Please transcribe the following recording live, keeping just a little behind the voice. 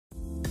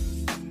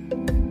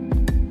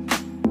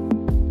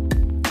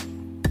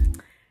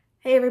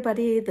Hey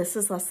everybody, this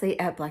is Leslie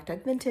at Black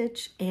Dog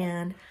Vintage,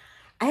 and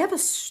I have a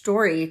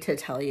story to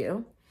tell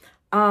you.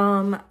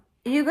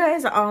 You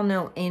guys all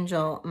know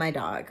Angel, my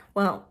dog.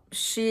 Well,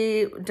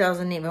 she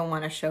doesn't even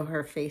want to show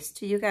her face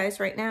to you guys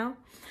right now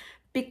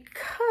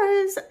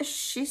because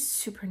she's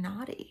super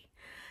naughty.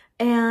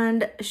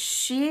 And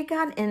she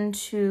got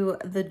into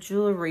the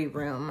jewelry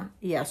room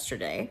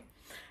yesterday,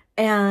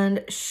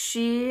 and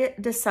she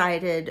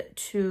decided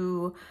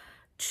to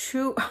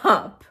chew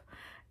up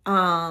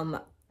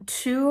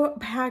two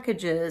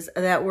packages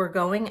that were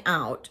going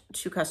out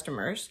to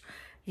customers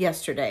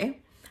yesterday.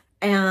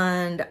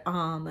 And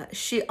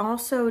she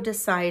also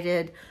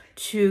decided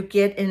to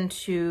get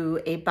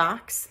into a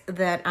box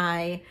that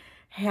I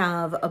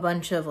have a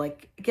bunch of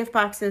like gift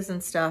boxes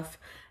and stuff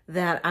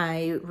that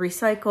I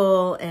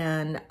recycle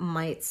and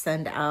might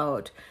send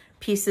out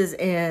pieces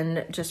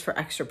in just for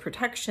extra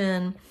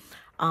protection.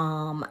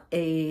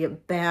 A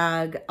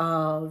bag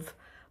of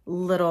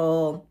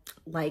little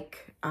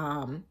like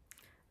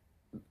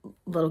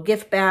little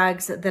gift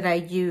bags that I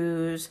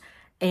use,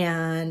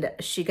 and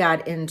she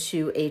got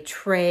into a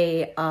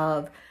tray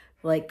of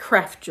like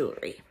craft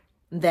jewelry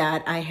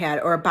that I had,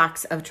 or a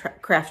box of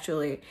craft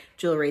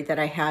jewelry that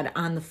I had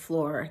on the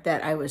floor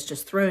that I was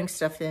just throwing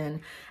stuff in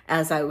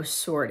as I was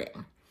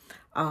sorting.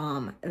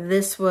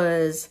 This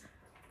was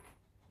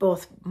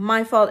both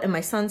my fault and my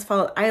son's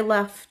fault. I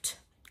left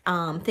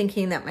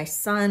thinking that my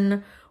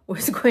son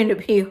was going to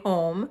be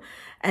home,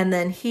 and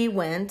then he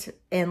went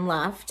and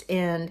left,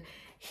 and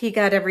he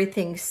got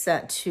everything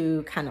set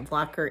to kind of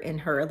lock her in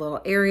her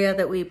little area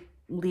that we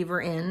leave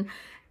her in,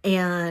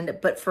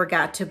 but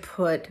forgot to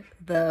put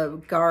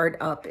the guard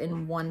up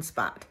in one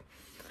spot.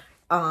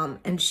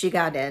 And she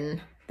got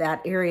in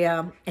that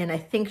area, and I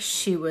think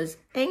she was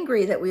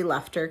angry that we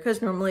left her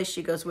because normally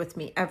she goes with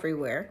me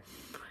everywhere,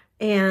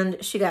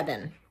 and she got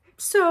in.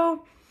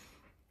 So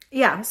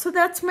yeah, so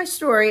that's my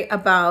story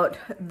about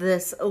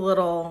this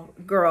little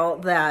girl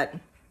that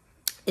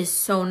is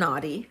so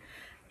naughty.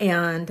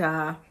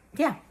 And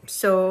yeah,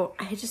 so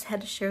I just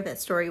had to share that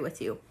story with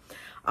you.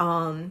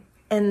 And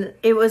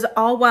it was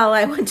all while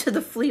I went to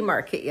the flea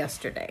market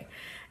yesterday.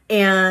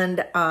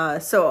 And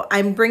so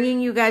I'm bringing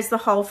you guys the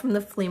haul from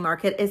the flea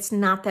market. It's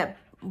not that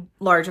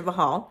large of a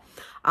haul.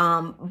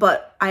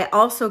 But I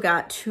also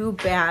got 3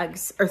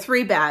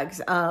 bags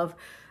of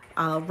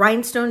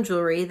rhinestone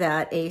jewelry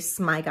that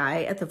Ace, my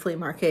guy at the flea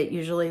market,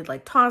 usually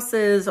like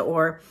tosses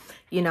or,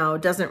 you know,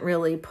 doesn't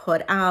really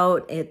put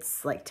out.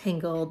 It's like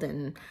tangled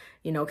and,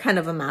 you know, kind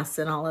of a mess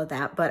and all of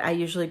that, but I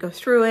usually go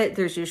through it.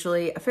 There's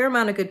usually a fair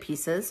amount of good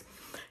pieces.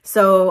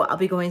 So I'll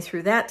be going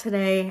through that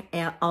today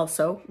and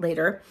also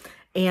later,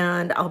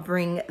 and I'll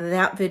bring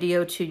that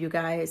video to you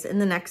guys in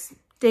the next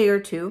day or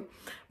two.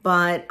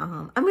 But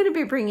I'm going to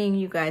be bringing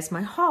you guys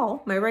my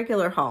haul, my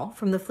regular haul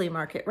from the flea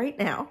market right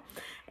now,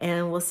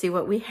 and we'll see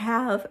what we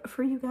have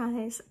for you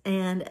guys.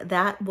 And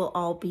that will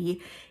all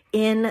be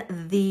in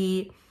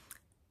the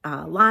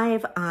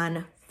live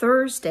on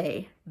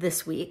Thursday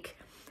this week.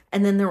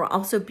 And then there will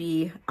also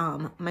be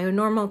my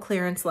normal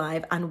clearance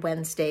live on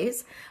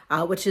Wednesdays,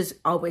 which is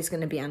always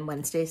going to be on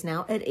Wednesdays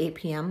now at 8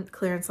 p.m.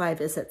 Clearance live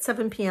is at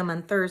 7 p.m.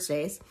 on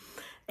Thursdays.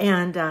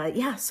 And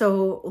yeah,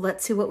 so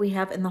let's see what we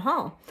have in the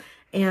haul.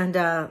 And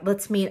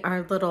let's meet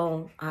our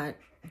little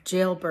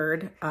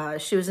jailbird.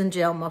 She was in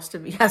jail most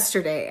of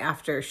yesterday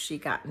after she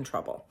got in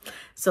trouble.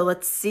 So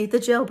let's see the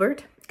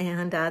jailbird,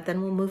 and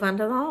then we'll move on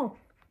to the haul.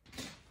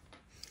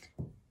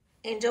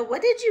 Angel,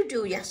 what did you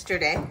do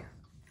yesterday?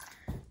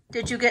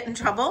 Did you get in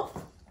trouble?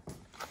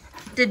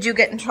 Did you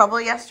get in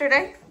trouble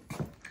yesterday?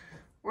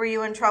 Were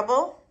you in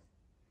trouble?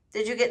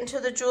 Did you get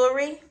into the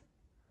jewelry?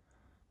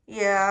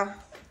 Yeah.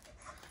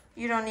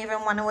 You don't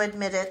even want to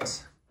admit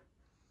it.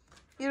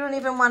 You don't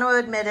even want to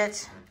admit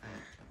it.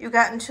 You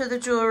got into the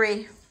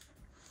jewelry.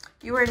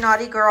 You were a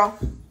naughty girl.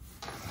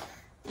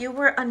 You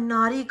were a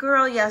naughty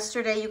girl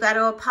yesterday. You got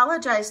to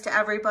apologize to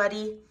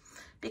everybody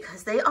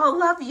because they all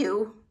love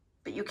you,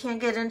 but you can't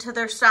get into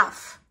their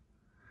stuff.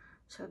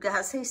 So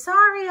gotta say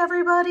sorry,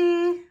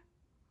 everybody.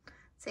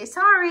 Say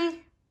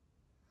sorry.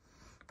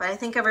 But I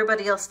think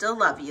everybody will still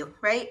love you,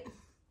 right?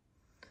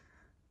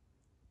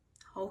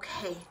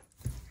 Okay.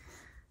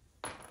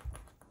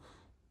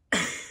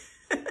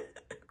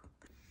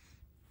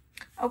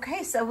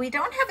 Okay, so we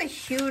don't have a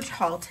huge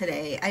haul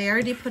today. I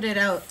already put it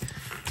out,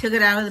 took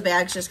it out of the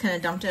bags, just kind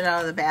of dumped it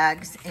out of the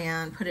bags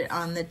and put it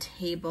on the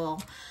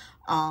table,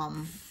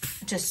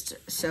 just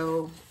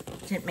so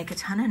it didn't make a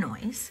ton of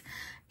noise.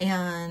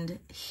 And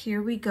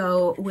here we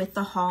go with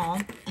the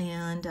haul,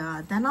 and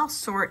then I'll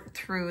sort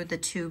through the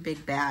 2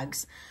 big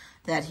bags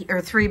that he,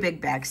 or 3 big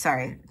bags,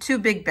 sorry, 2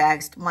 big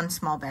bags, 1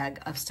 small bag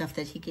of stuff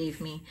that he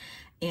gave me.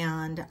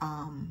 And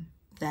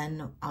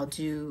then I'll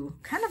do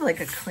kind of like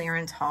a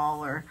clearance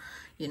haul, or,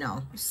 you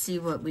know, see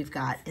what we've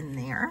got in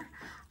there.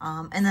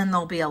 And then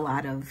there'll be a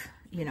lot of,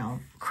 you know,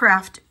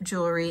 craft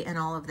jewelry and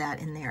all of that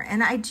in there.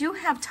 And I do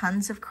have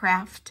tons of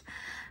craft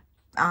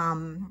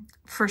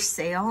for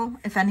sale.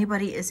 If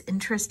anybody is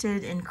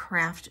interested in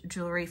craft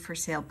jewelry for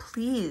sale,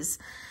 please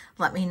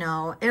let me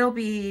know. It'll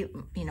be,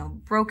 you know,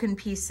 broken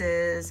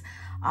pieces,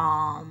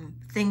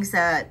 things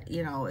that,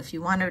 you know, if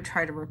you want to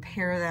try to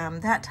repair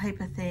them, that type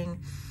of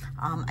thing.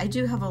 I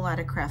do have a lot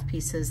of craft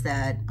pieces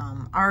that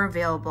are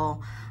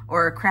available,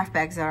 or craft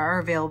bags that are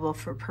available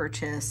for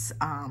purchase.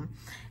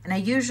 And I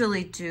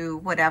usually do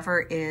whatever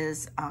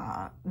is,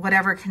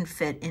 whatever can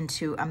fit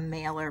into a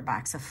mailer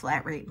box, a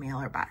flat rate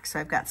mailer box. So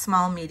I've got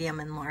small, medium,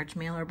 and large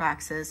mailer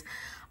boxes.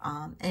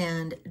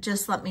 And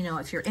just let me know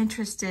if you're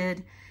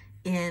interested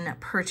in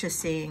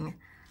purchasing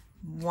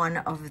one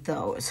of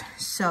those.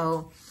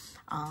 So,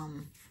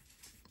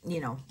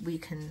 you know, we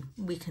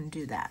can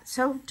do that.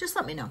 So just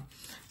let me know.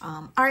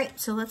 All right,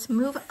 so let's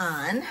move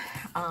on.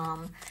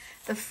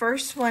 The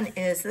first one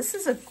is, this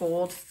is a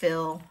gold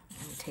fill.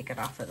 Let me take it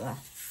off of the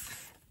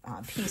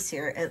piece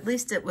here. At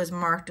least it was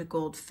marked a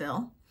gold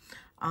fill.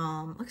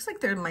 Looks like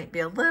there might be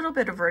a little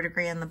bit of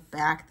verdigris in the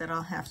back that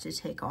I'll have to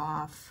take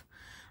off.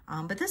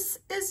 But this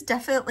is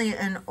definitely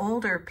an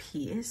older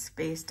piece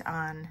based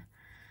on,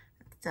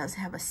 it does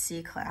have a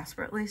C clasp,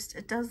 or at least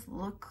it does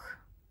look,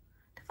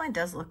 definitely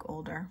does look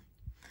older.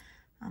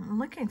 I'm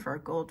looking for a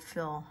gold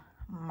fill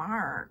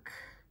mark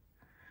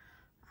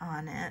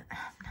on it.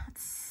 I'm not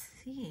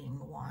seeing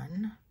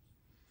one.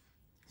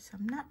 So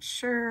I'm not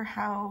sure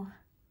how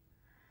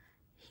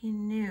he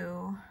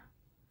knew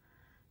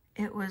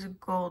it was a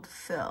gold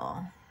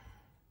fill.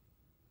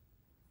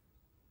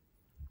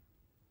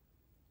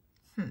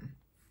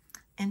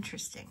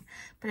 Interesting.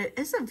 But it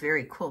is a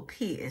very cool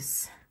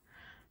piece.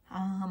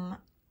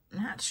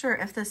 Not sure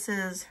if this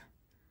is,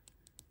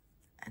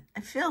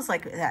 it feels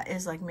like that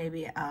is like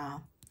maybe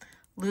a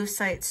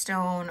lucite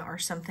stone or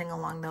something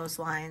along those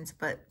lines,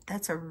 but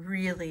that's a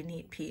really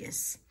neat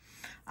piece.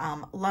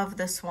 Love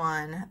this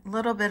one. A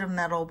little bit of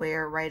metal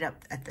wear right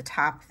up at the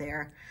top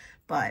there,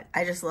 but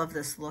I just love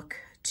this look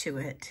to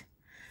it.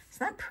 Isn't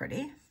that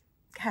pretty?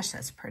 Gosh,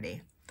 that's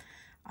pretty.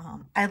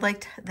 I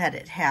liked that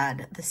it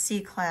had the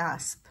C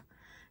clasp,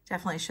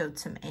 definitely showed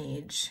some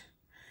age.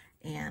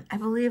 And I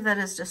believe that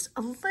is just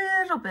a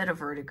little bit of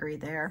verdigris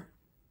there,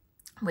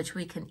 which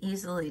we can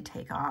easily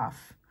take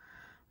off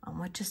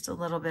with just a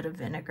little bit of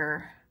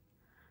vinegar.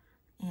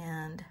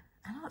 And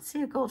I don't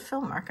see a gold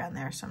fill mark on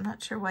there, so I'm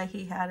not sure why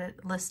he had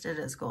it listed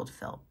as gold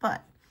fill,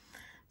 but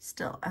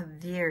still a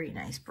very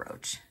nice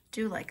brooch.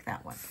 Do like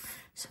that one.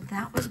 So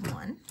that was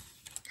one.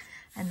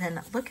 And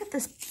then look at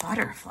this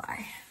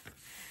butterfly.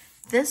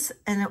 This,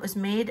 and it was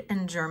made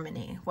in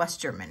Germany, West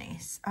Germany,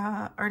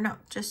 or no,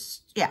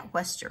 just, yeah,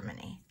 West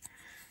Germany.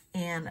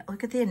 And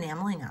look at the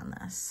enameling on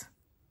this.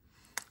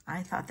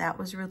 I thought that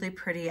was really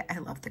pretty. I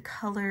love the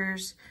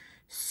colors,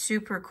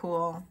 super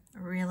cool,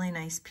 really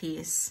nice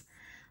piece.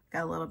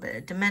 Got a little bit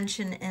of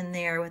dimension in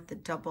there with the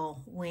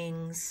double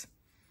wings.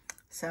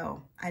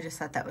 So I just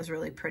thought that was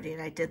really pretty,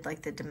 and I did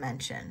like the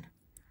dimension.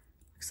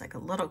 Looks like a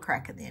little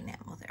crack in the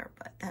enamel there,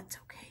 but that's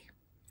okay.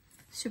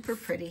 Super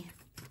pretty,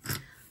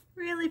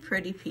 really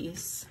pretty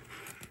piece.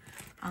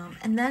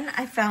 And then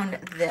I found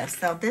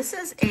this. Now this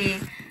is a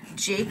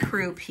J.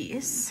 Crew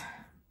piece,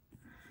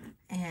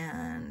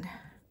 and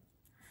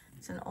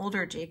it's an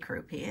older J.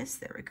 Crew piece.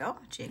 There we go,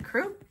 J.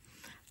 Crew.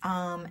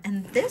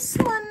 And this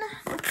one,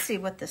 let's see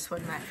what this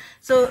one meant.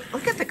 So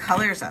look at the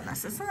colors on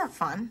this. Isn't that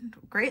fun?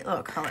 Great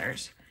little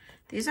colors.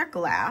 These are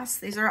glass.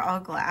 These are all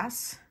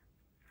glass.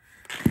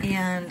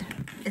 And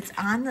it's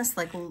on this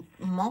like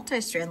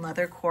multi-strand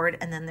leather cord,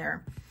 and then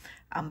they're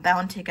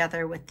bound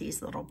together with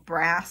these little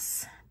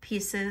brass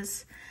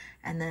pieces.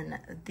 And then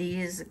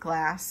these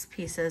glass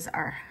pieces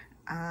are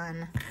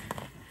on,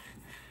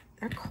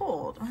 they're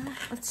cold. Well,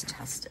 let's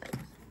test it.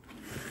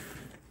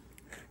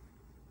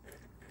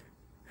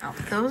 Oh,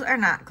 those are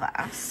not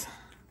glass.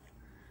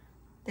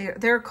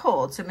 They're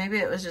cold, so maybe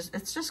it was just,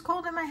 it's just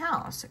cold in my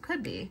house. It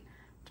could be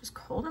just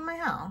cold in my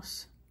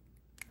house.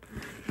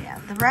 Yeah,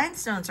 the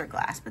rhinestones are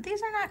glass, but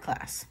these are not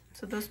glass.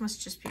 So those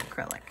must just be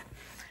acrylic.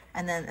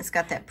 And then it's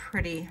got that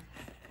pretty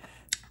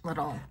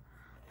little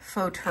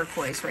faux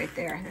turquoise right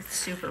there. It's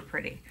super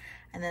pretty.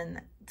 And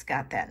then it's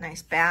got that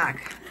nice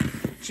back,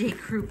 J.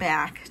 Crew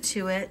back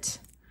to it.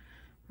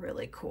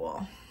 Really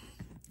cool.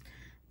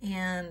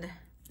 And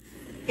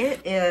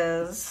it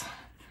is,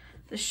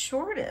 the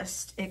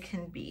shortest it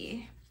can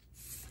be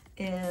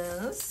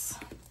is,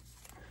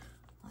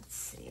 let's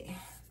see,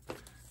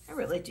 I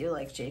really do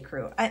like J.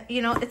 Crew.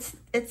 You know,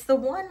 it's the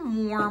one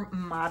more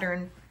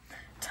modern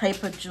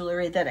type of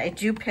jewelry that I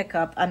do pick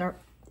up on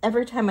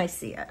every time I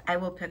see it. I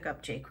will pick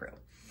up J. Crew.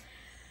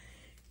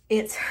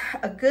 It's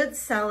a good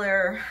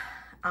seller.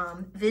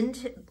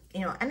 Vintage,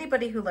 you know,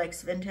 anybody who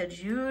likes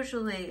vintage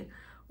usually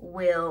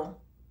will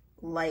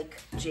like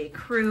J.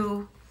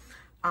 Crew.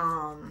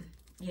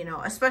 You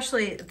know,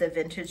 especially the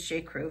vintage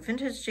J. Crew.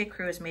 Vintage J.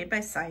 Crew is made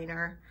by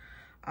Signer.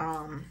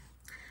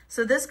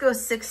 So this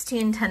goes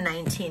 16 to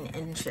 19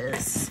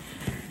 inches.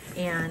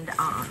 And,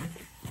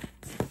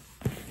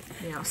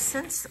 you know,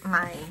 since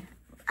I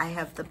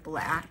have the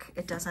black,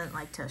 it doesn't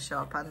like to show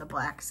up on the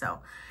black. So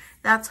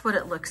that's what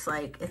it looks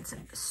like. It's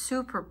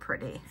super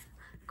pretty.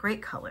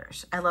 Great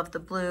colors. I love the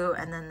blue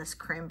and then this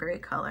cranberry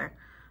color.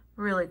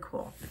 Really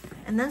cool.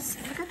 And this,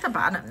 look at the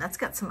bottom. That's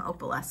got some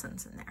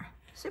opalescence in there.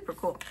 Super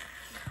cool.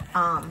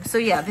 So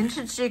yeah,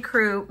 Vintage J.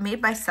 Crew,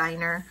 made by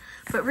Signer,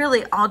 but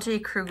really all J.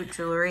 Crew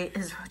jewelry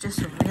is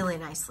just really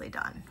nicely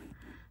done.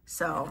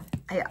 So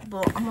I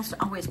will almost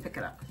always pick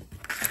it up.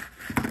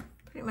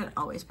 Pretty much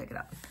always pick it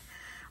up.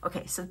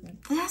 Okay, so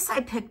this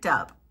I picked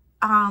up.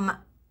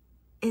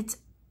 It's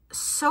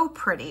so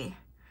pretty,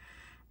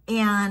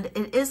 and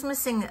it is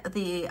missing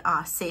the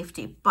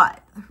safety,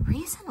 but the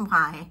reason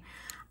why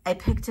I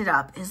picked it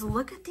up is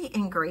look at the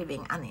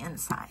engraving on the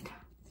inside.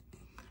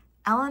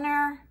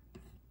 Eleanor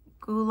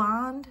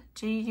Gulland,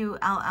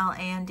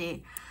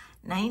 Gulland,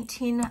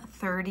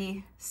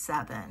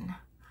 1937.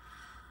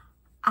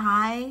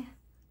 I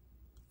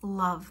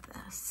love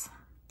this.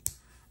 I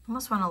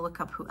almost want to look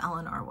up who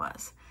Eleanor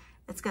was.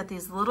 It's got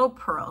these little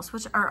pearls,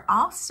 which are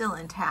all still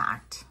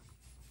intact.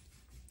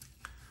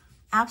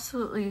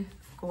 Absolutely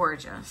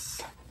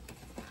gorgeous.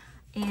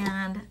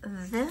 And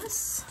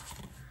this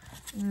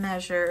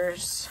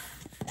measures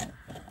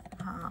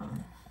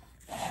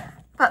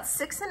about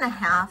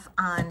 6.5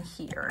 on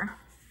here.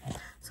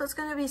 So it's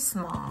going to be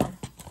small.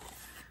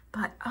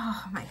 But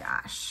oh my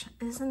gosh,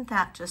 isn't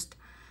that just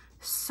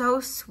so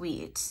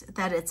sweet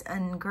that it's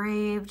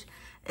engraved?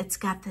 It's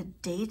got the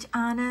date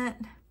on it.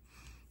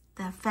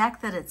 The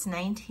fact that it's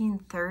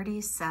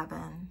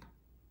 1937.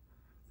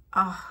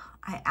 Oh,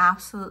 I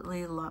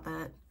absolutely love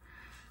it.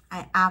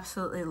 I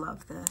absolutely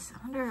love this. I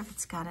wonder if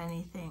it's got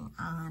anything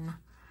on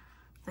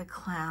the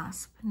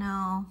clasp.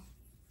 No.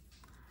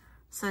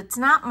 So it's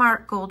not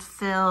marked gold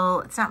fill.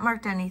 It's not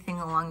marked anything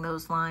along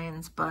those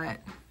lines, but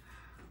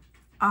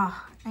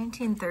oh,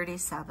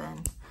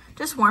 1937.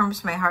 Just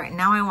warms my heart. And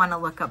now I want to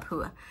look up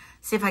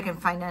see if I can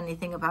find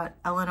anything about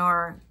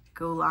Eleanor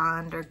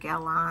Gulland or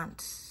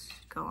Gallant.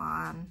 Go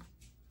on.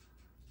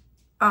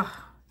 Oh,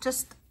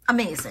 just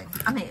amazing,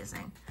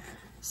 amazing.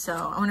 So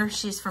I wonder if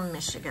she's from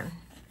Michigan.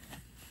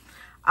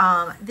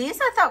 These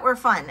I thought were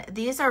fun.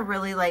 These are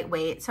really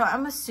lightweight, so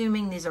I'm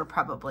assuming these are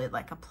probably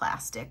like a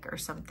plastic or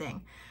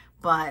something,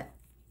 but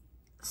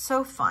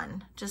so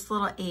fun. Just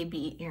little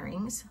AB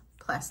earrings,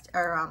 plastic,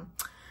 or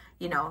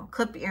you know,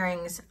 clip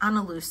earrings on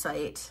a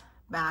lucite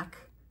back.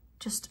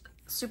 Just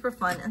super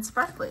fun and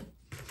sparkly.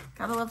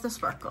 Gotta love the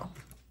sparkle.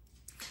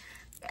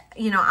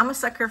 You know, I'm a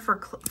sucker for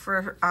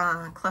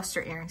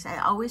cluster earrings. I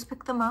always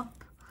pick them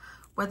up,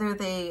 whether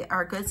they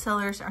are good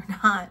sellers or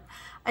not.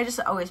 I just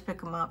always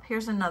pick them up.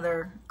 Here's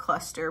another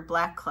cluster,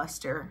 black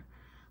cluster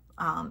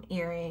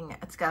earring.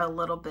 It's got a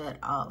little bit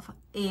of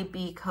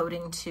AB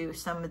coating to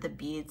some of the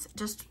beads.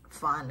 Just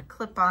fun.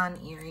 Clip-on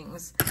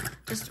earrings.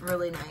 Just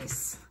really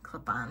nice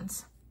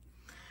clip-ons.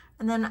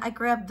 And then I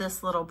grabbed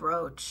this little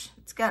brooch.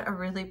 It's got a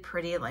really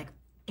pretty like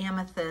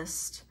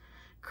amethyst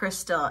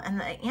crystal. And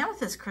the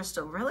amethyst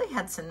crystal really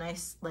had some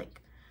nice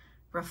like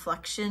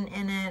reflection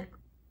in it.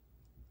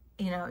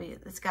 You know,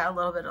 it's got a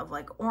little bit of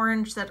like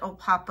orange that will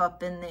pop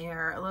up in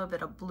there, a little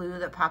bit of blue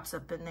that pops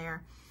up in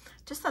there.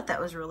 Just thought that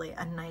was really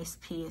a nice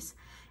piece.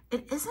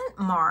 It isn't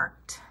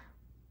marked,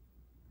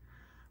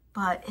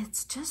 but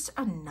it's just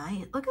a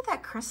nice, look at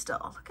that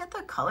crystal. Look at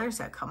the colors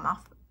that come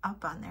up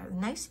on there.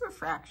 Nice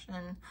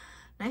refraction,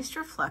 nice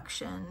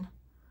reflection,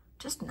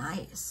 just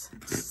nice.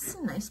 It's just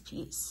a nice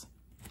piece.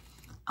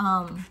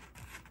 Oh,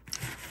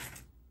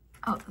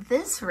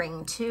 this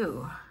ring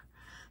too.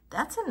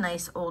 That's a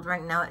nice old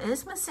ring. Now, it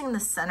is missing the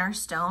center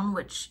stone,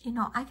 which, you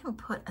know, I can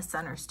put a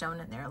center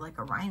stone in there, like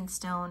a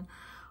rhinestone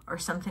or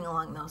something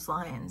along those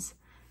lines.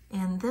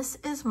 And this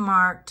is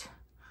marked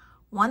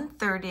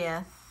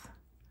 1/30th,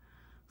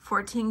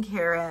 14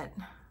 karat,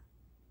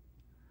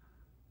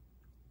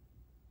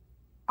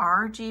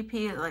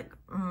 RGP, like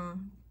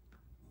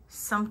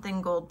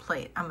something gold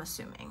plate, I'm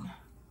assuming.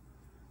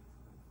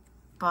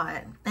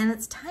 But, and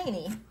it's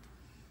tiny.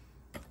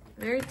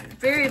 Very,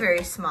 very,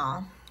 very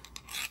small.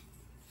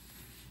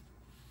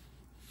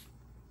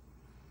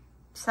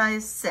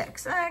 Size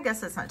 6. I guess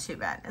that's not too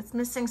bad. It's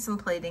missing some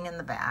plating in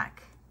the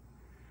back.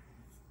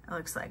 It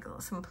looks like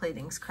some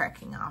plating's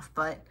cracking off,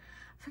 but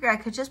I figure I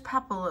could just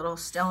pop a little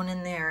stone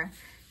in there.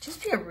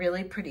 Just be a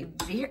really pretty,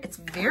 it's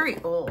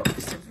very old.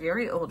 It's a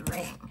very old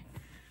ring.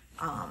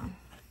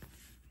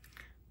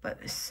 But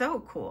it's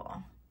so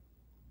cool.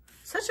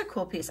 Such a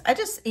cool piece. I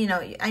just, you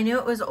know, I knew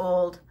it was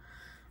old,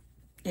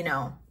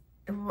 I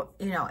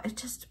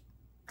just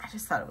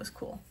thought it was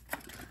cool.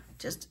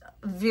 Just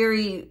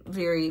very,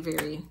 very,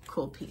 very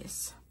cool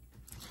piece.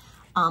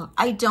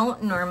 I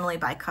don't normally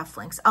buy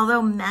cufflinks,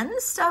 although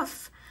men's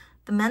stuff,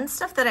 the men's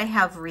stuff that I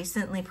have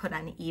recently put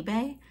on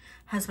eBay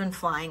has been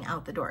flying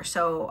out the door.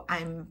 So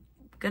I'm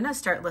gonna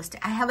start listing.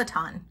 I have a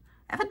ton.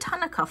 I have a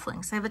ton of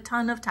cufflinks. I have a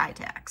ton of tie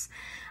tacks.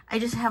 I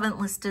just haven't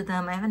listed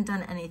them. I haven't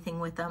done anything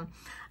with them.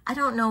 I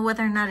don't know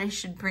whether or not I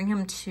should bring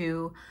them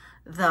to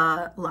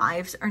the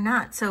lives or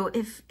not. So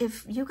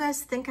if you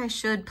guys think I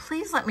should,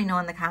 please let me know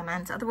in the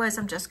comments. Otherwise,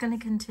 I'm just going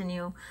to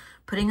continue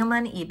putting them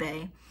on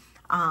eBay.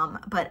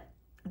 But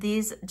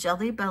these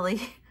Jelly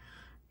Belly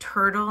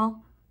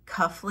turtle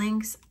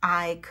cufflinks,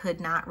 I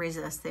could not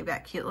resist. They've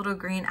got cute little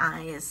green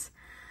eyes.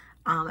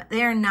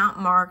 They are not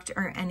marked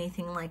or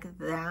anything like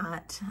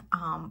that,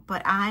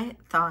 but I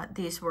thought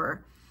these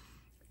were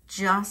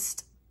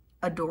just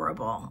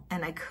adorable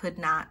and I could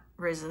not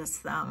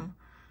resist them.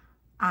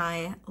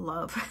 I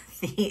love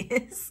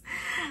these.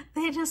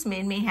 They just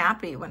made me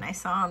happy when I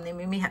saw them. They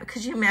made me happy.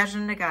 Could you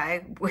imagine a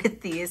guy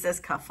with these as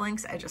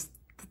cufflinks? I just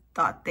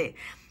thought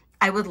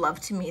I would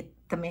love to meet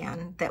the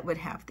man that would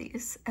have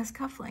these as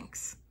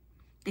cufflinks,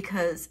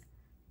 because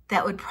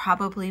that would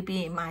probably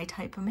be my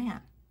type of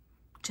man.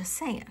 Just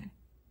saying.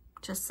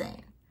 Just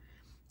saying.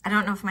 I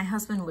don't know if my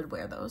husband would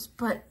wear those,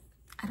 but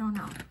I don't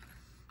know.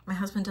 My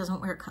husband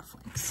doesn't wear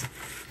cufflinks.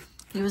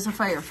 He was a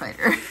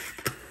firefighter.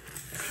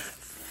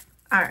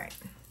 All right.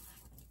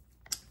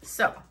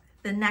 So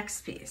the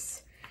next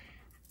piece,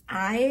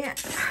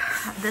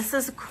 this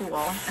is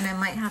cool, and I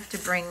might have to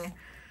bring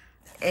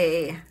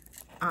a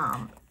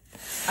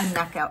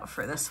neck out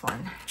for this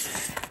one.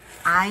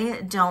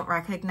 I don't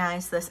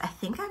recognize this. I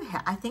think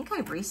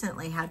I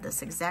recently had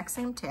this exact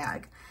same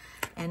tag,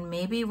 and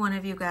maybe one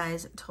of you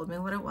guys told me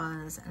what it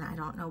was, and I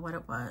don't know what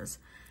it was.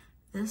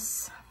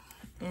 This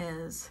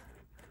is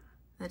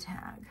the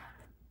tag.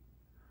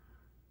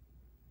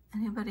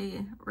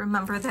 Anybody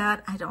remember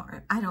that? I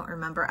don't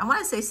remember. I want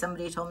to say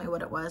somebody told me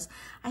what it was.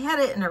 I had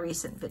it in a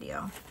recent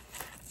video.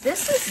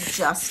 This is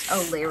just a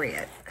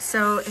lariat.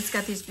 So it's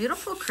got these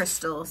beautiful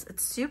crystals.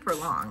 It's super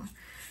long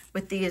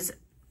with these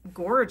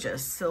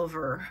gorgeous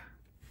silver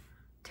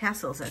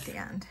tassels at the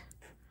end.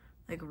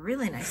 Like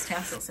really nice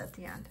tassels at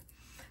the end.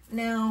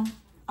 Now,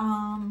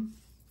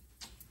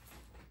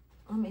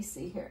 let me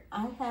see here.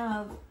 I'm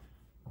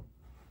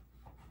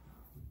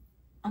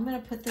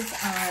going to put this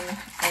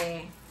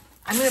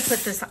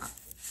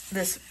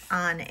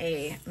on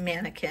a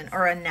mannequin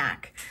or a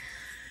neck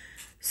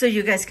so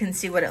you guys can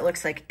see what it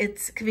looks like.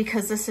 It's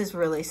because this is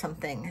really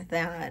something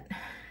that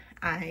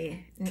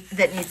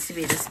needs to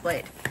be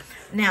displayed.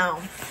 Now,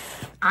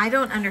 I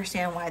don't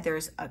understand why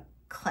there's a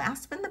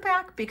clasp in the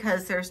back,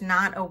 because there's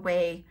not a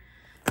way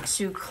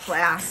to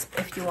clasp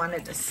if you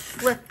wanted to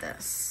split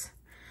this.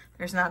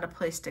 There's not a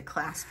place to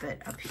clasp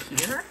it up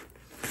here,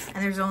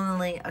 and there's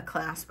only a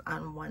clasp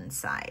on one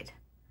side.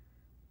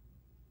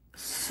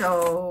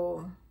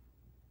 So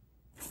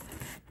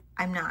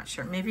I'm not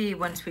sure. Maybe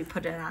once we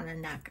put it on a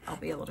neck, I'll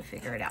be able to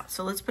figure it out.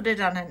 So let's put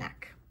it on a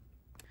neck.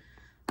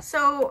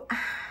 So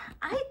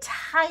I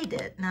tied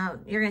it. Now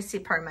you're going to see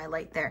part of my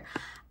light there.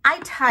 I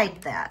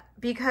tied that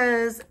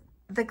because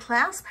the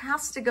clasp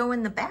has to go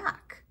in the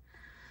back.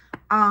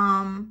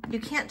 You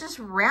can't just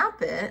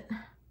wrap it.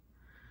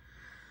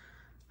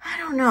 I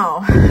don't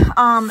know.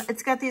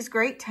 It's got these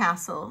great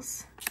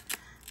tassels,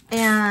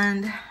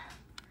 and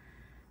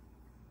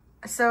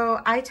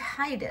so I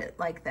tied it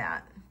like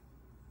that.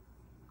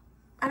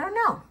 I don't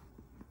know.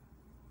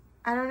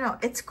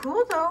 It's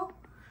cool though.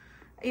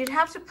 You'd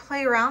have to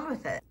play around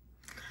with it.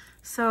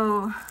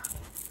 So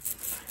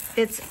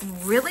it's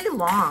really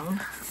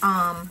long,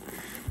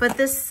 but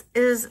this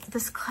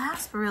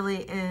clasp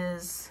really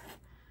is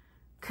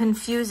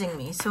confusing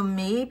me. So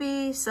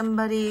maybe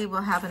somebody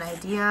will have an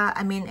idea.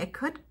 I mean, it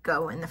could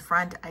go in the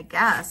front, I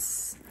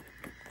guess.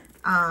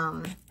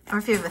 Or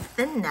if you have a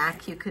thin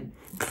neck, you could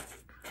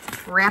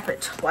wrap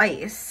it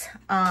twice.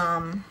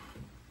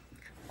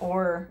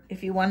 Or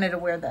if you wanted to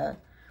wear the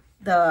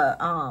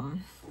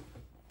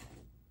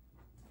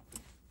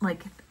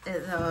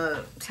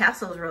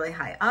tassels really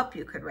high up,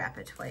 you could wrap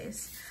it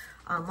twice.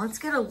 Let's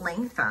get a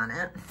length on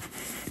it.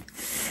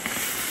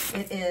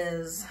 It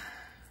is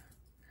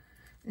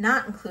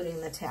not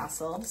including the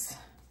tassels.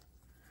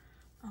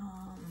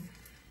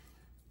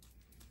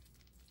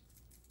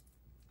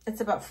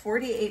 It's about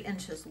 48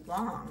 inches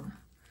long.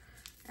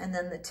 And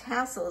then the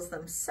tassels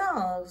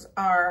themselves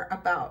are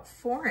about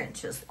 4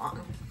 inches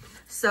long.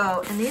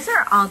 So, and these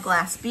are all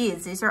glass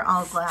beads. These are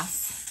all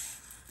glass,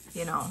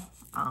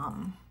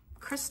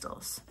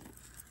 crystals.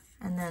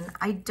 And then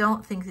I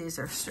don't think these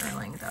are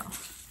sterling though,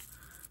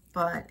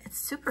 but it's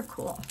super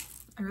cool.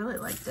 I really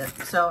liked it.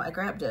 So I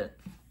grabbed it.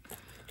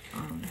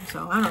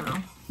 So I don't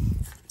know,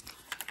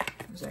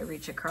 as I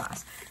reach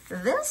across.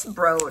 This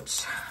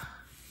brooch,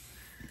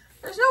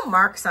 there's no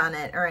marks on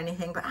it or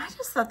anything, but I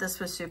just thought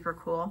this was super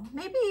cool.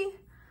 Maybe,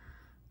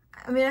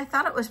 I mean, I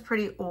thought it was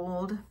pretty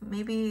old.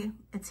 Maybe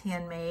it's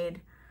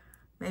handmade.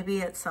 Maybe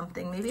it's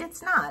something. Maybe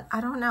it's not.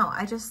 I don't know.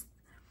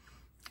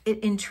 It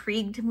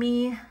intrigued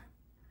me.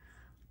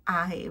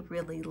 I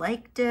really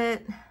liked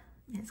it.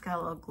 It's got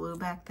a little glue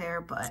back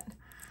there, but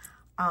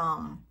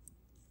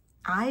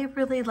I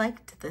really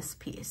liked this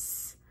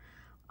piece.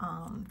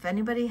 If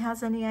anybody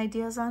has any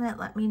ideas on it,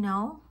 let me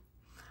know.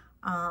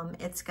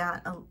 It's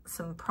got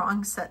some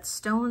prong set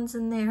stones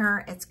in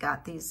there. It's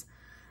got these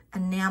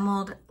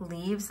enameled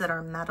leaves that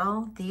are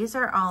metal. These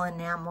are all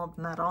enameled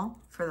metal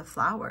for the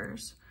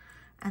flowers.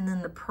 And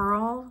then the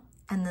pearl,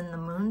 and then the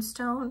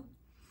moonstone.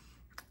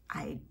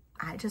 I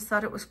just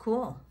thought it was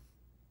cool.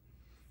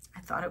 I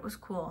thought it was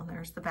cool, and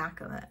there's the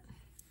back of it.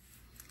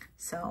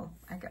 So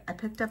I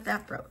picked up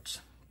that brooch.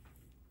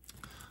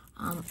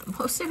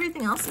 Most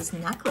everything else is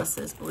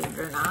necklaces, believe it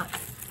or not.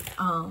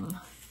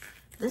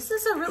 This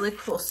is a really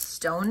cool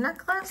stone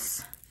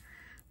necklace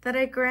that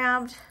I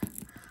grabbed.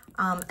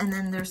 And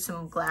then there's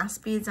some glass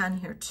beads on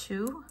here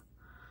too.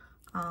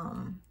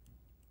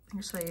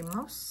 Actually,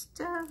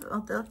 most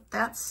of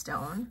that's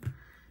stone.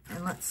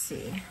 And let's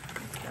see,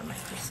 I've got my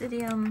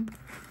presidium,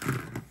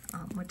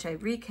 which I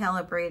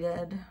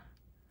recalibrated.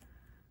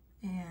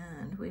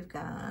 And we've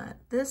got,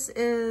 this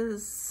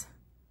is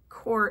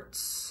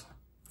quartz.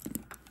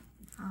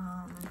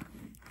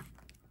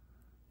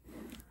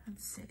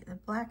 Let's see, the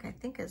black I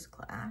think is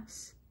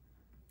glass.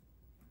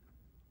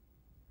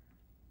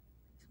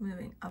 It's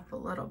moving up a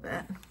little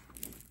bit.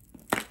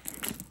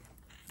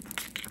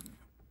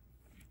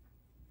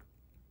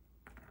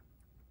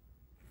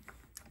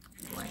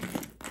 Boy,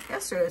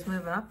 yesterday was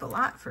moving up a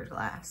lot for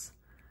glass.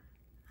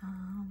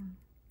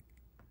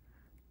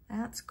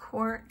 That's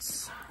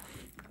quartz.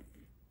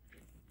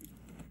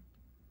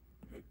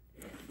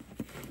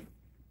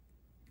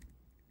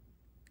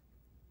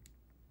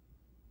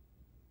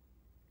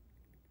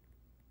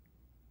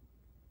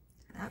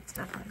 That's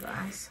definitely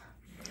glass.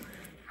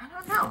 I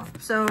don't know.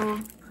 So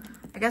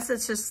I guess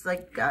it's just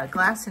like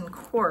glass and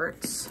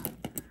quartz.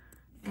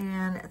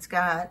 And it's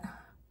got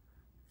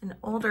an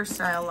older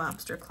style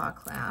lobster claw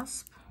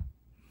clasp.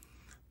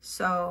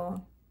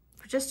 So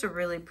just a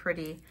really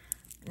pretty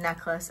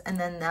necklace. And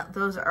then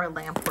those are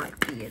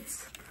lampwork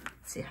beads.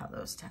 Let's see how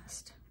those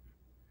test.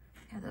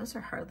 Yeah, those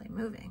are hardly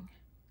moving.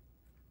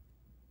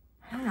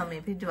 I don't know,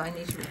 maybe do I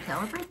need to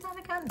recalibrate that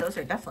again? Those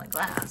are definitely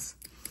glass.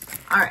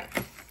 All right.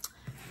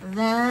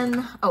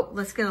 Then, oh,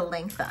 let's get a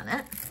length on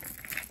it.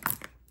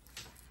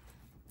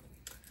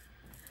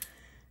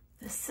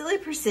 The silly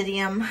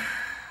Presidium,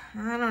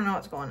 I don't know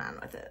what's going on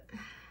with it.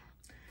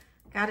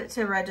 Got it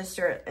to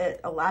register it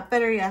a lot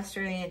better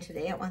yesterday, and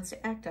today it wants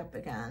to act up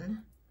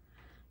again.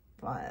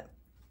 But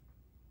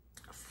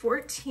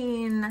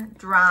 14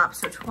 drops,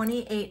 so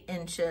 28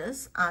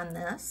 inches on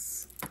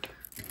this.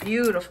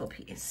 Beautiful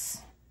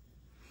piece.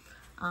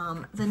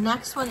 The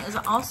next one is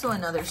also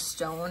another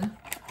stone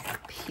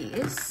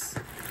piece.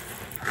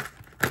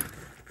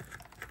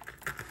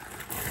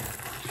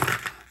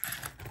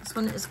 This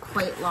one is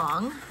quite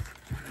long.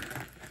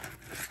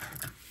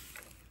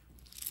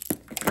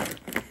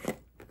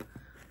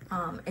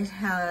 It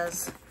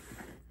has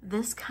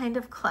this kind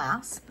of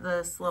clasp,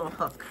 this little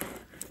hook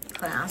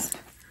clasp,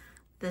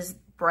 this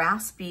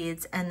brass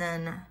beads, and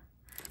then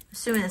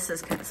assuming this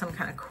is some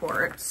kind of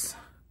quartz.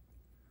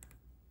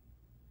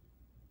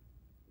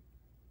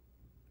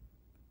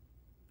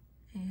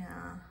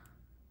 Yeah,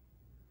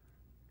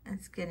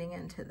 it's getting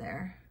into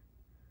there.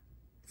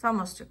 It's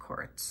almost a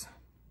quartz.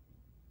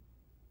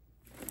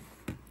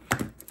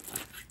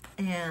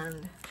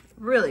 And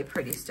really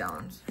pretty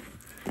stones.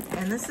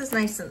 And this is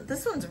nice, and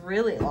this one's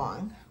really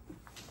long.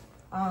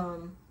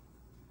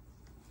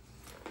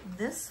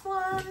 This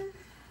one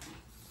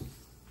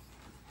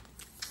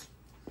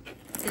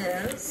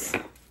is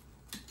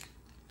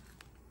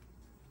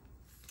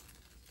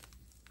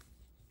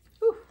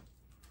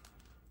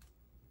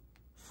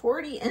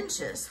 40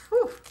 inches.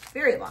 Whew,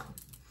 very long.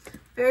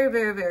 Very,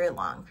 very, very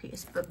long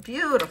piece, but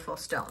beautiful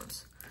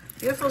stones.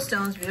 Beautiful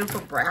stones,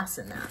 beautiful brass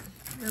in that.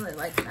 Really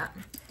like that.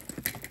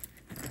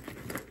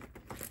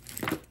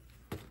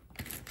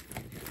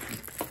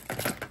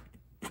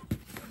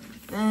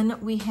 Then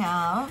we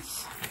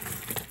have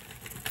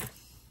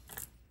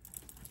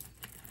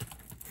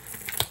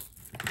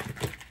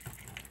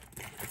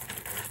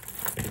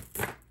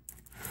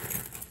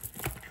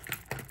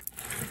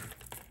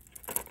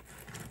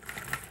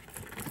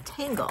a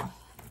tangle.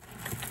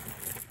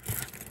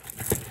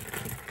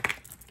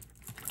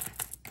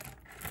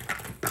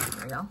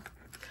 There we go.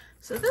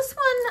 So this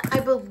one, I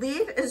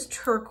believe, is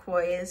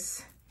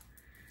turquoise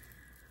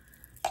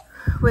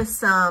with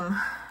some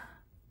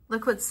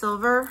liquid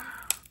silver.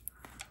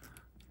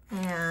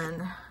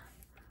 And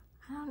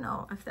I don't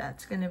know if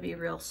that's going to be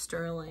real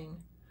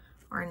sterling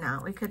or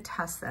not. We could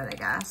test that, I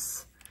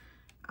guess.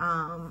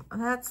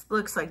 That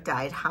looks like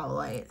dyed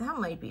howlite. That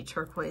might be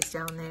turquoise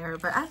down there,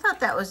 but I thought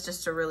that was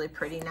just a really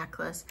pretty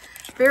necklace.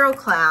 Barrel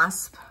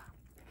clasp.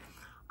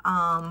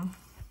 Now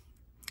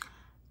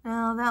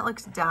that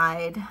looks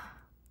dyed.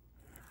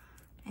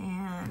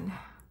 And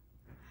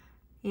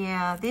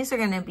yeah, these are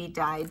going to be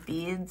dyed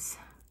beads.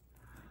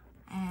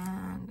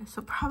 And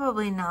so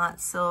probably not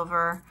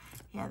silver.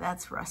 Yeah,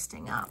 that's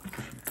rusting up.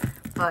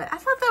 But I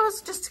thought that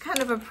was just kind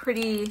of a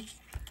pretty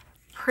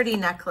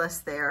necklace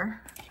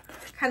there.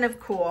 Kind of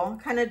cool,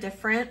 kind of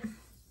different.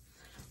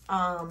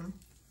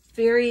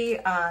 Very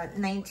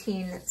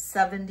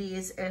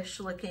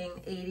 1970s-ish looking,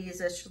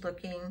 80s-ish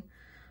looking.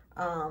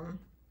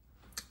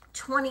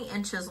 20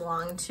 inches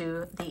long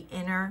to the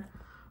inner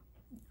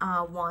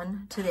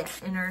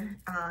inner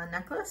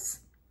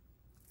necklace.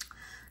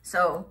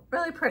 So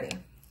really pretty.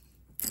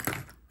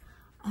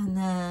 And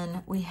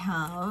then we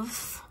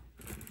have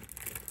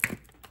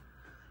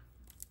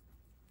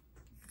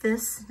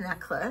this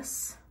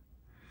necklace.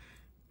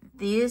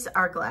 These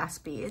are glass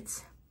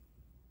beads.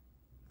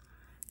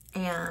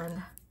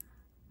 And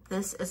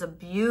This is a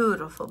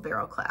beautiful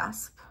barrel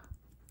clasp.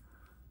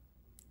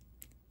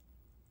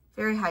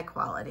 Very high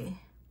quality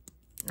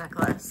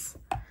necklace.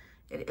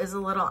 It is a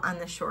little on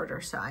the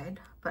shorter side,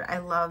 but I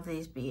love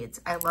these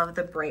beads. I love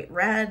the bright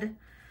red.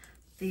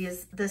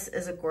 This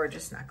is a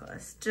gorgeous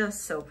necklace,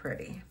 just so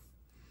pretty.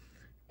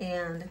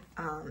 And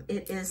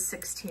it is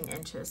 16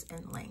 inches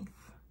in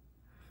length.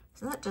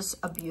 Isn't that just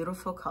a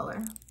beautiful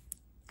color?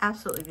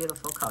 Absolutely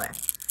beautiful color.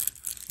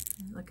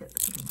 Look at,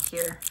 you can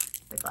hear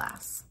the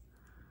glass.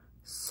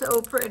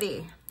 So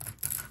pretty.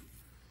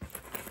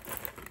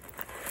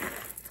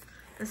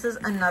 This is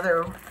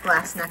another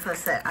glass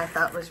necklace that I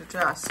thought was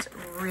just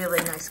really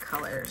nice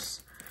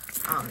colors.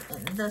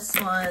 In this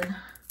one,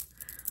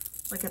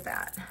 look at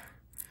that.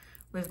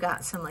 We've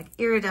got some like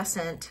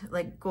iridescent,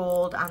 like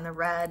gold on the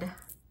red,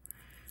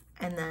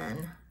 and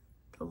then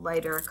the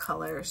lighter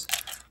colors.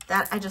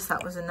 That I just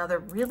thought was another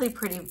really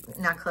pretty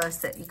necklace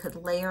that you could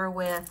layer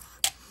with.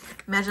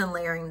 Imagine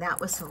layering that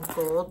with some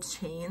gold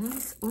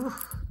chains. Ooh,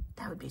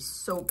 that would be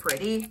so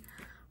pretty.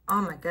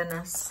 Oh my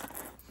goodness.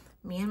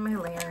 Me and my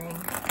layering.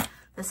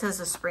 This has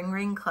a spring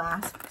ring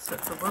clasp, so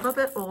it's a little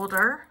bit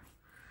older.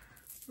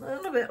 A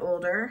little bit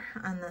older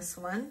on this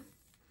one.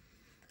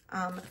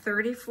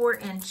 34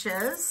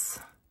 inches.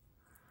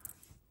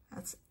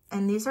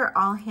 And these are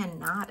all hand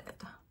knotted.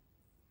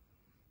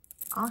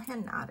 All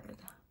hand knotted.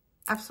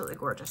 Absolutely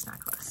gorgeous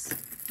necklace.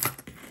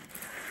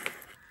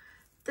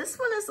 This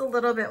one is a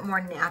little bit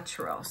more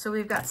natural. So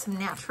we've got some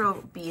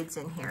natural beads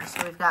in here.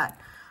 So we've got,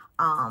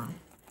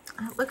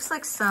 it looks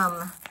like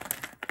some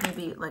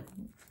maybe like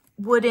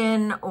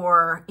wooden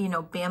or, you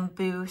know,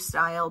 bamboo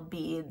style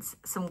beads,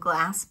 some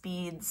glass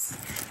beads.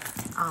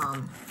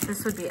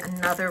 This would be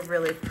another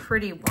really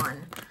pretty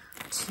one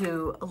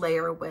to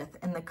layer with,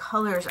 and the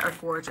colors are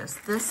gorgeous.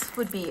 This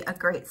would be a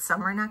great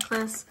summer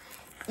necklace,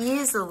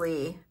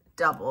 easily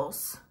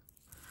doubles.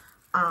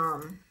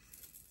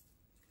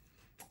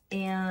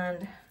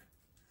 And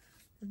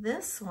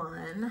this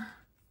one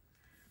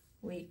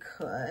we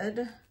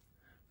could,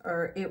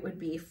 or it would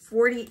be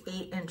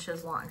 48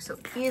 inches long, so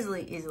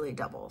easily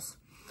doubles.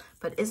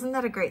 But isn't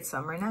that a great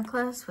summer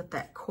necklace with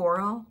that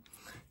coral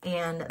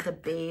and the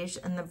beige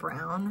and the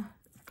brown?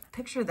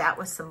 Picture that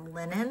with some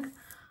linen.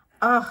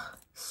 Oh,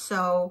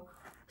 so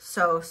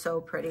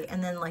pretty.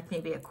 And then like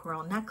maybe a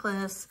coral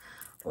necklace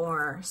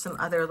or some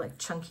other like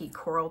chunky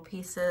coral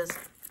pieces.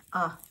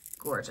 Oh,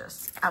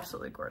 gorgeous,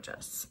 absolutely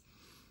gorgeous.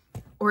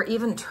 Or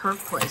even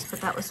turquoise, but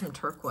that was some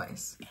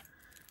turquoise.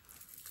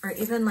 Or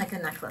even like a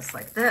necklace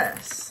like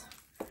this.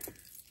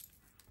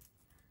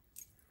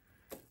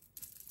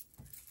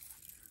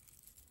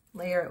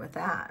 Layer it with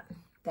that.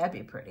 That'd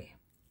be pretty,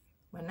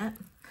 wouldn't it?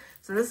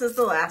 So this is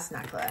the last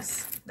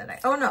necklace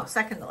that oh no,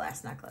 second to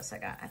last necklace I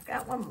got. I've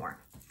got one more.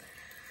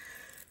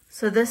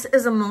 So this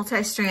is a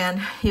multi-strand.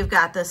 You've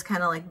got this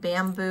kind of like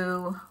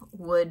bamboo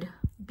wood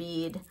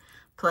bead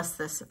plus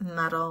this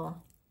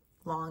metal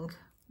long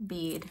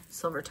bead,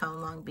 silver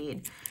tone long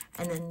bead,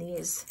 and then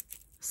these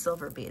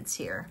silver beads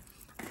here.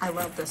 I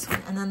love this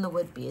one. And then the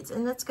wood beads,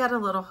 and it's got a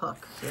little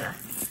hook here.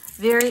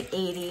 Very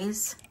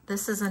 80s.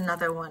 This is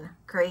another one.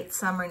 Great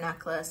summer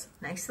necklace,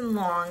 nice and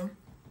long.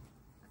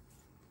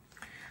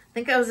 I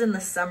think I was in the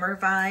summer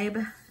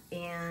vibe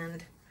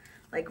and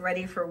like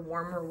ready for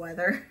warmer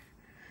weather.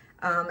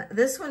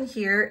 This one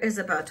here is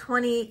about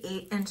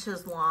 28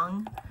 inches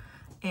long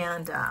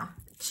and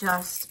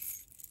just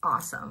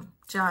awesome.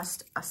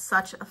 Just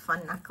such a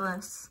fun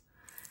necklace,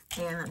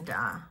 and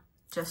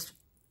just,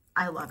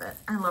 I love it.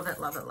 I love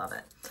it, love it, love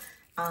it.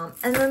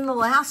 And then the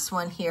last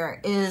one here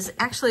is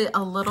actually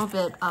a little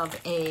bit of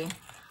a,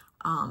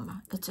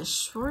 it's a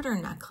shorter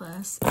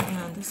necklace,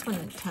 and this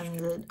one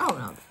tended, oh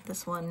no,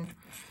 this one,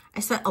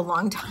 I spent a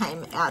long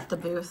time at the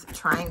booth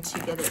trying to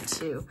get it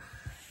to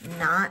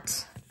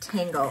not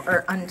tangle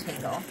or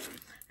untangle.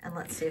 And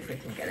let's see if we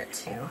can get it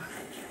to,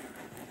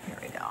 here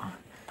we go.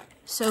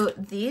 So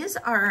these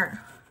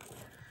are,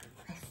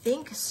 I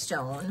think,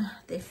 stone.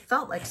 They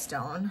felt like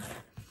stone.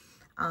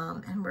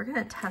 And we're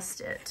gonna test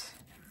it.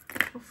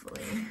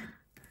 Hopefully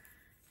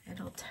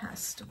it'll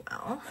test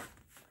well.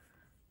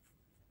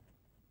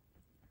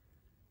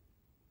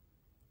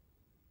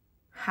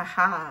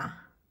 Haha,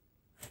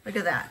 look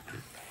at that.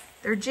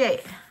 They're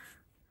jade.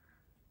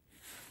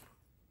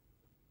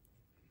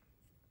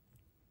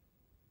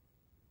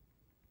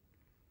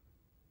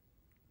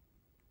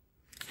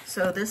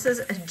 So this is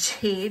a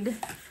jade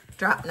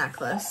drop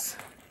necklace.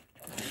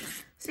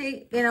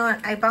 See, you know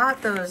what? I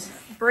bought those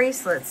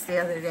bracelets the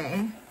other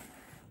day,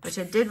 which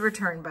I did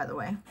return, by the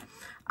way.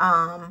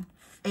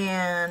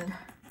 And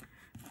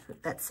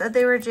that said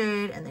they were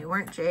jade, and they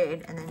weren't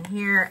jade. And then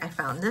here I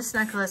found this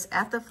necklace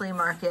at the flea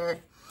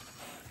market.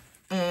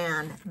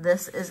 And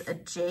this is a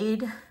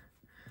jade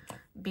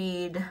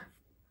bead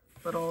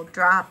little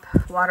drop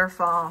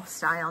waterfall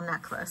style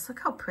necklace.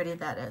 Look how pretty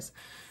that is.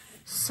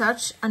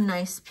 Such a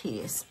nice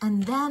piece.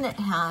 And then it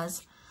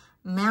has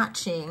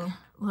matching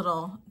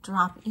little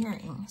drop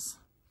earrings.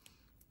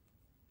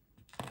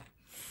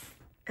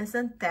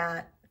 Isn't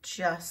that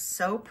just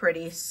so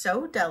pretty,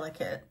 so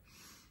delicate?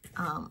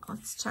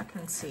 Let's check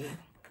and see.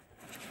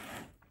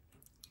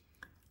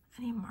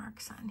 any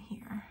marks on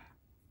here.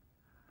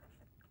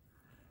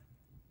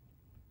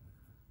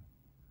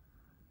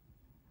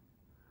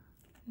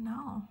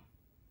 No.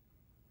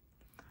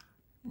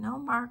 No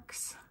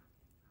marks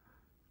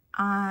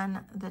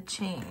on the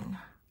chain.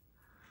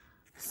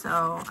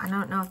 So I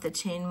don't know if the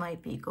chain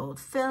might be gold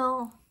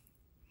fill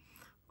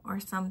or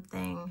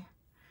something,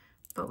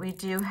 but we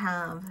do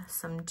have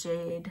some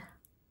jade.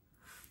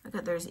 Look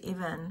at, there's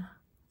even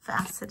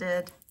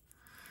faceted.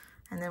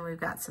 And then we've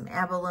got some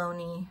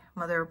abalone,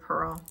 mother of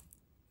pearl.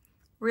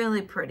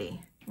 Really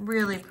pretty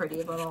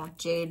little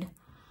jade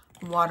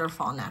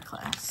waterfall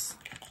necklace.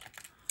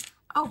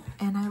 Oh,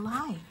 and I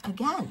lie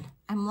again.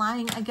 I'm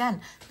lying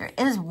again. There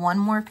is one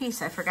more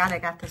piece. I forgot I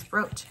got this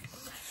brooch.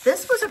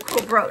 This was a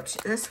cool brooch.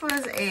 This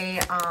was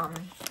a,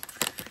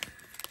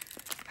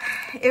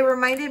 it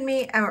reminded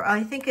me, or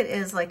I think it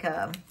is like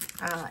a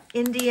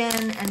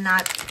Indian and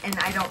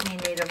I don't mean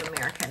Native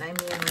American. I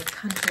mean like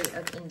country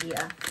of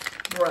India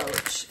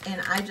brooch.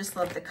 And I just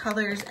loved the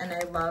colors, and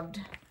I loved,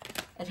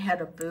 it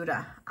had a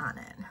Buddha on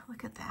it.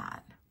 Look at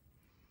that.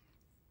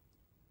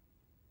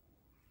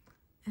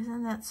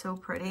 Isn't that so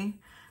pretty?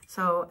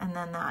 So, and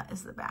then that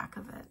is the back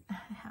of it.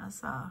 It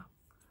has a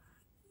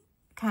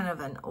kind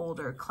of an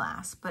older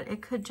clasp, but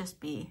it could just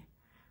be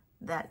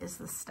that is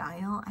the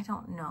style. I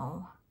don't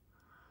know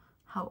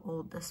how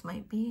old this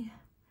might be.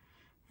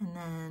 And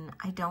then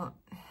I don't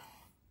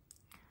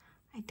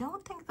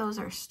think those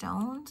are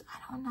stones. I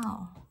don't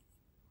know.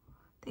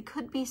 They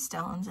could be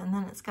stones, and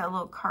then it's got a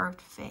little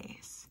carved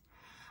face.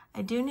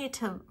 I do need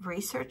to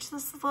research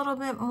this a little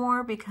bit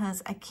more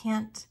because I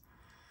can't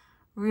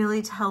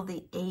really tell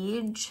the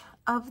age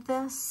of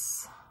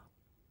this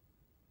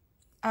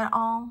at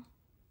all.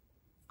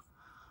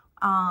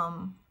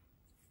 I'm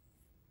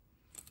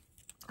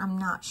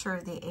not sure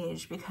of the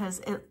age because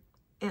it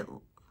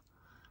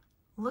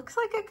looks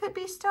like it could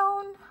be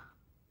stone,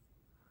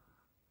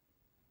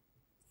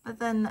 but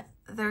then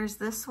there's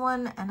this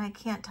one and I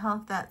can't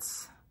tell if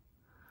that's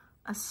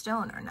a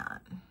stone or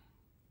not.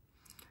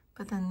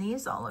 But then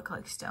these all look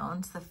like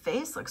stones. The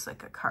face looks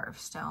like a carved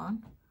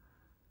stone.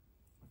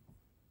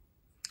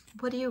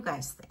 What do you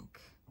guys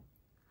think?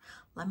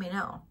 Let me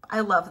know.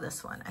 I love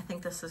this one. I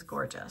think this is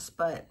gorgeous,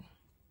 but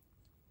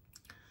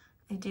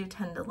I do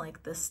tend to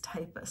like this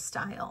type of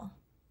style.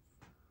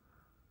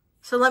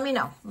 So let me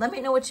know. Let me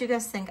know what you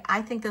guys think.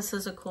 I think this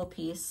is a cool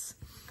piece.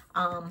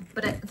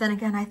 But then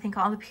again, I think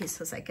all the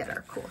pieces I get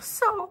are cool.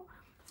 So,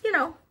 you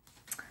know,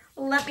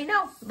 let me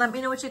know. Let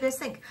me know what you guys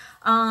think.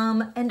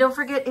 And don't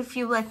forget, if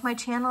you like my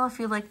channel, if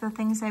you like the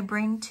things I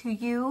bring to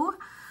you,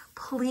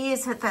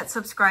 please hit that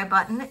subscribe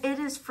button. It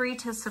is free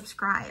to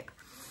subscribe.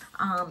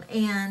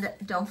 And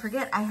don't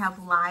forget, I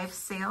have live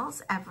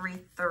sales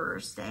every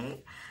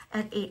Thursday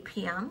at 8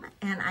 p.m.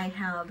 And I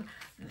have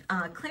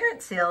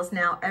clearance sales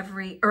now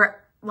every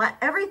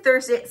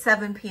Thursday at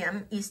 7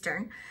 p.m.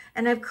 Eastern.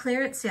 And I have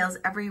clearance sales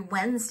every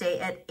Wednesday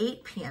at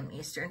 8 p.m.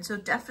 Eastern. So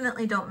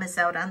definitely don't miss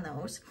out on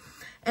those.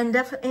 And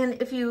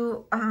if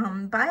you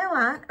buy a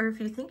lot, or if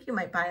you think you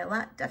might buy a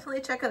lot,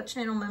 definitely check out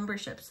channel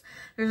memberships.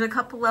 There's a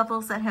couple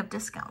levels that have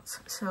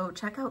discounts, so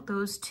check out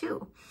those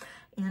too.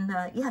 And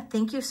yeah,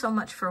 thank you so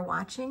much for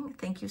watching.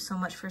 Thank you so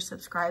much for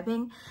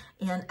subscribing.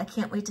 And I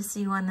can't wait to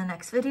see you on the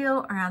next video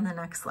or on the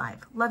next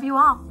live. Love you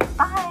all.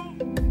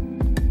 Bye.